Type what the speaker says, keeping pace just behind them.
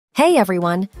Hey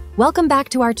everyone, welcome back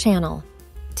to our channel.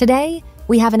 Today,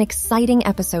 we have an exciting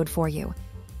episode for you.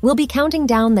 We'll be counting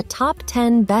down the top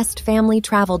 10 best family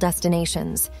travel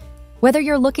destinations. Whether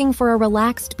you're looking for a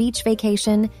relaxed beach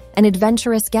vacation, an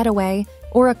adventurous getaway,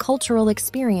 or a cultural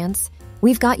experience,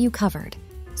 we've got you covered.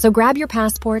 So grab your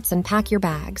passports and pack your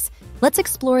bags. Let's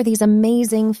explore these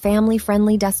amazing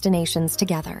family-friendly destinations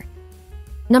together.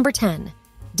 Number 10,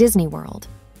 Disney World,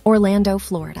 Orlando,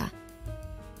 Florida.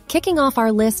 Kicking off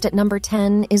our list at number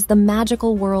 10 is the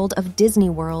magical world of Disney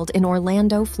World in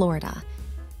Orlando, Florida.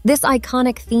 This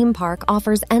iconic theme park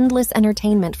offers endless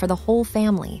entertainment for the whole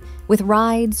family, with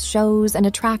rides, shows, and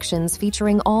attractions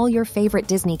featuring all your favorite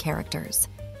Disney characters.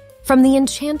 From the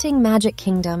enchanting Magic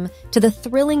Kingdom to the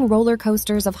thrilling roller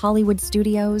coasters of Hollywood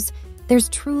studios, there's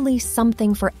truly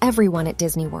something for everyone at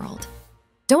Disney World.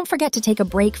 Don't forget to take a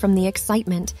break from the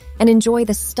excitement and enjoy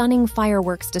the stunning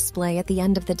fireworks display at the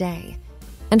end of the day.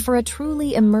 And for a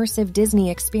truly immersive Disney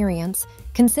experience,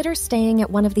 consider staying at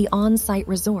one of the on-site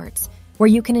resorts where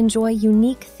you can enjoy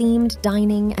unique themed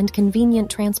dining and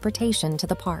convenient transportation to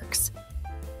the parks.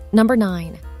 Number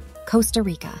 9, Costa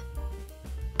Rica.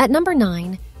 At number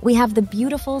 9, we have the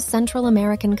beautiful Central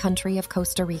American country of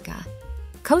Costa Rica.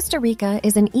 Costa Rica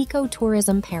is an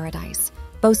ecotourism paradise,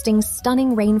 boasting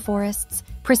stunning rainforests,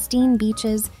 pristine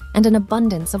beaches, and an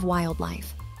abundance of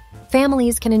wildlife.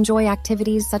 Families can enjoy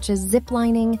activities such as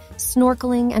ziplining,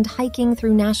 snorkeling, and hiking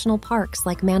through national parks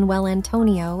like Manuel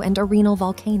Antonio and Arenal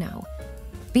Volcano.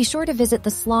 Be sure to visit the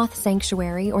Sloth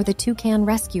Sanctuary or the Toucan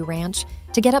Rescue Ranch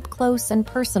to get up close and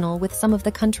personal with some of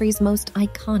the country's most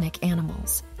iconic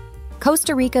animals.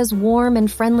 Costa Rica's warm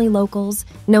and friendly locals,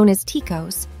 known as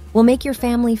ticos, will make your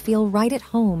family feel right at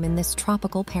home in this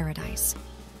tropical paradise.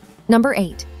 Number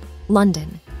 8,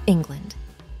 London, England.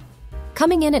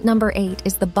 Coming in at number 8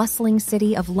 is the bustling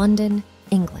city of London,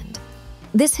 England.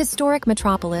 This historic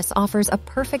metropolis offers a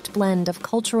perfect blend of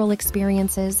cultural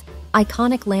experiences,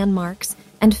 iconic landmarks,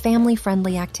 and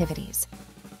family-friendly activities.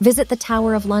 Visit the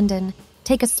Tower of London,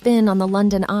 take a spin on the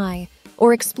London Eye,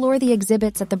 or explore the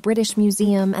exhibits at the British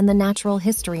Museum and the Natural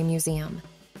History Museum.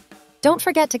 Don't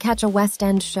forget to catch a West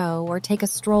End show or take a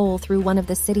stroll through one of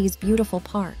the city's beautiful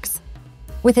parks.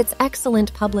 With its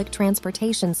excellent public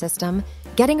transportation system,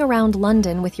 getting around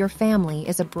London with your family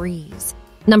is a breeze.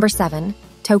 Number 7,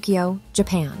 Tokyo,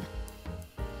 Japan.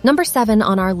 Number 7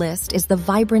 on our list is the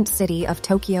vibrant city of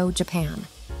Tokyo, Japan.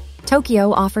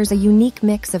 Tokyo offers a unique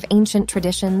mix of ancient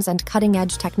traditions and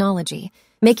cutting-edge technology,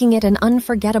 making it an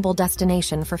unforgettable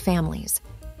destination for families.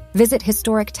 Visit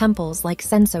historic temples like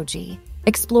Sensoji,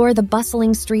 explore the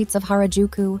bustling streets of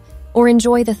Harajuku, or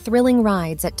enjoy the thrilling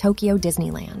rides at Tokyo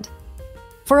Disneyland.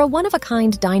 For a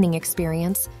one-of-a-kind dining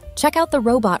experience, check out the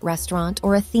robot restaurant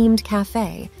or a themed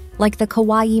cafe, like the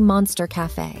Kawaii Monster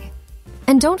Cafe.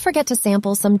 And don't forget to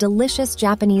sample some delicious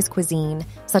Japanese cuisine,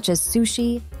 such as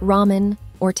sushi, ramen,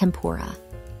 or tempura.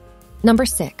 Number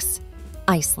 6,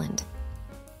 Iceland.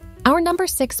 Our number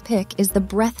 6 pick is the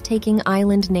breathtaking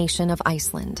island nation of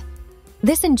Iceland.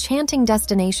 This enchanting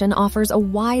destination offers a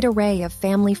wide array of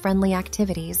family-friendly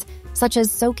activities, such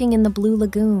as soaking in the Blue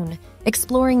Lagoon,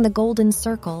 exploring the Golden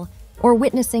Circle, or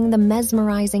witnessing the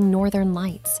mesmerizing Northern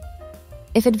Lights.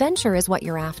 If adventure is what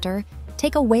you're after,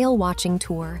 take a whale-watching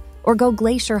tour or go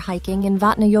glacier hiking in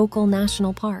Vatnajökull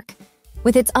National Park.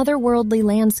 With its otherworldly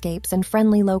landscapes and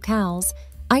friendly locales,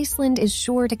 Iceland is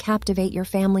sure to captivate your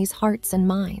family's hearts and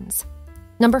minds.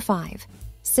 Number 5,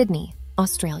 Sydney,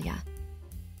 Australia.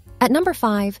 At number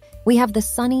 5, we have the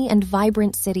sunny and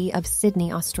vibrant city of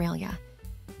Sydney, Australia.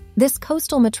 This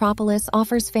coastal metropolis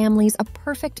offers families a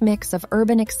perfect mix of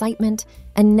urban excitement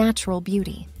and natural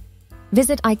beauty.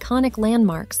 Visit iconic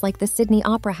landmarks like the Sydney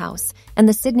Opera House and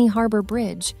the Sydney Harbour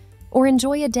Bridge, or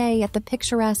enjoy a day at the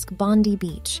picturesque Bondi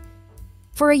Beach.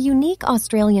 For a unique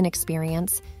Australian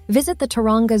experience, visit the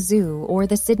Taronga Zoo or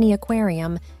the Sydney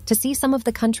Aquarium to see some of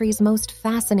the country's most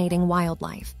fascinating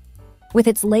wildlife. With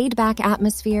its laid-back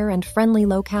atmosphere and friendly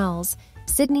locales,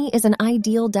 Sydney is an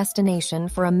ideal destination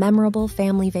for a memorable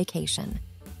family vacation.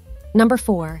 Number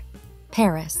 4,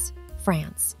 Paris,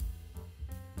 France.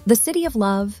 The City of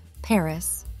Love,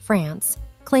 Paris, France,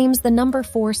 claims the number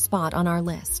 4 spot on our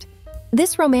list.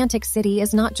 This romantic city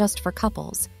is not just for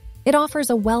couples. It offers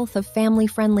a wealth of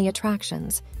family-friendly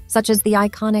attractions, such as the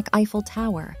iconic Eiffel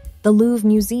Tower, the Louvre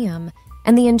Museum,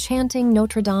 and the enchanting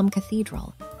Notre Dame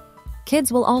Cathedral.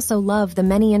 Kids will also love the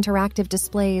many interactive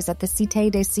displays at the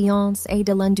Cité des Sciences et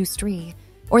de l'Industrie,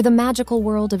 or the magical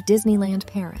world of Disneyland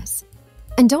Paris.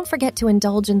 And don't forget to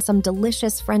indulge in some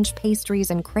delicious French pastries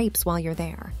and crepes while you're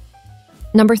there.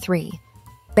 Number 3,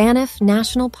 Banff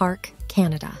National Park,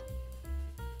 Canada.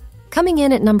 Coming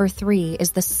in at number 3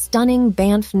 is the stunning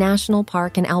Banff National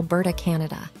Park in Alberta,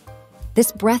 Canada.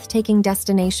 This breathtaking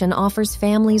destination offers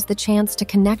families the chance to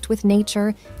connect with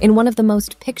nature in one of the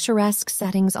most picturesque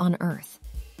settings on Earth.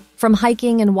 From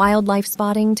hiking and wildlife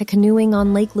spotting to canoeing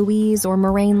on Lake Louise or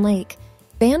Moraine Lake,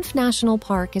 Banff National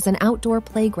Park is an outdoor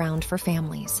playground for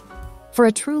families. For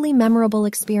a truly memorable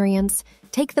experience,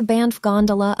 take the Banff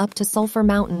Gondola up to Sulphur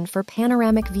Mountain for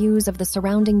panoramic views of the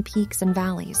surrounding peaks and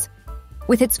valleys.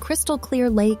 With its crystal-clear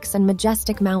lakes and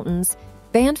majestic mountains,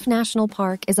 Banff National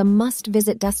Park is a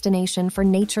must-visit destination for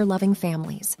nature-loving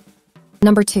families.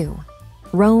 Number 2.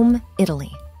 Rome,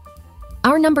 Italy.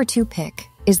 Our number 2 pick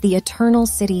is the eternal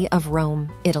city of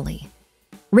Rome, Italy.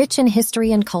 Rich in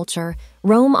history and culture,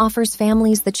 Rome offers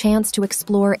families the chance to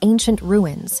explore ancient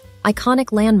ruins,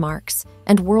 iconic landmarks,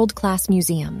 and world-class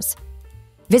museums.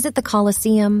 Visit the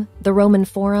Colosseum, the Roman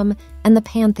Forum, and the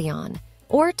Pantheon,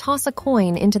 or toss a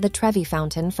coin into the Trevi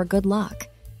Fountain for good luck.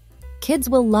 Kids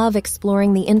will love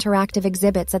exploring the interactive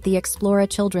exhibits at the Explora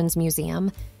Children's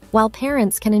Museum, while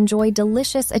parents can enjoy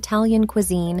delicious Italian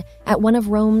cuisine at one of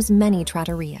Rome's many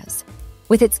trattorias.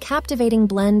 With its captivating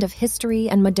blend of history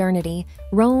and modernity,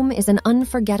 Rome is an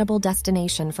unforgettable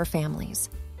destination for families.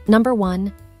 Number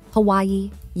 1.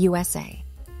 Hawaii, USA.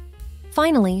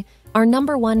 Finally, our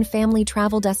number 1 family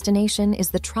travel destination is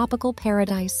the tropical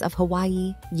paradise of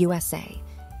Hawaii, USA.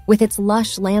 With its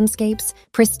lush landscapes,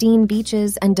 pristine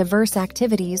beaches, and diverse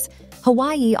activities,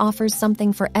 Hawaii offers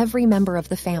something for every member of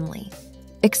the family.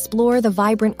 Explore the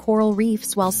vibrant coral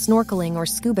reefs while snorkeling or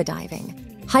scuba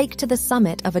diving, hike to the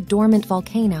summit of a dormant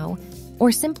volcano,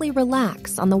 or simply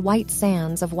relax on the white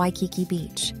sands of Waikiki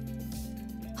Beach.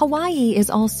 Hawaii is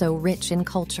also rich in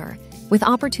culture, with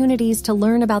opportunities to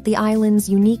learn about the island's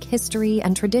unique history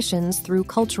and traditions through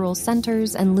cultural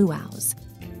centers and luau's.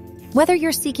 Whether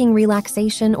you're seeking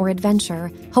relaxation or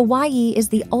adventure, Hawaii is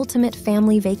the ultimate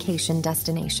family vacation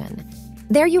destination.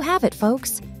 There you have it,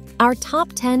 folks, our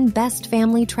top 10 best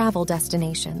family travel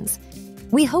destinations.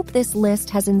 We hope this list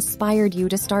has inspired you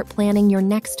to start planning your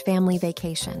next family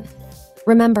vacation.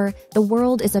 Remember, the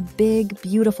world is a big,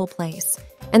 beautiful place,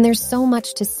 and there's so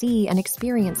much to see and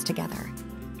experience together.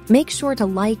 Make sure to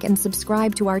like and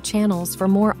subscribe to our channels for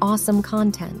more awesome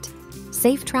content.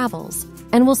 Safe travels,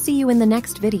 and we'll see you in the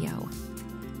next video.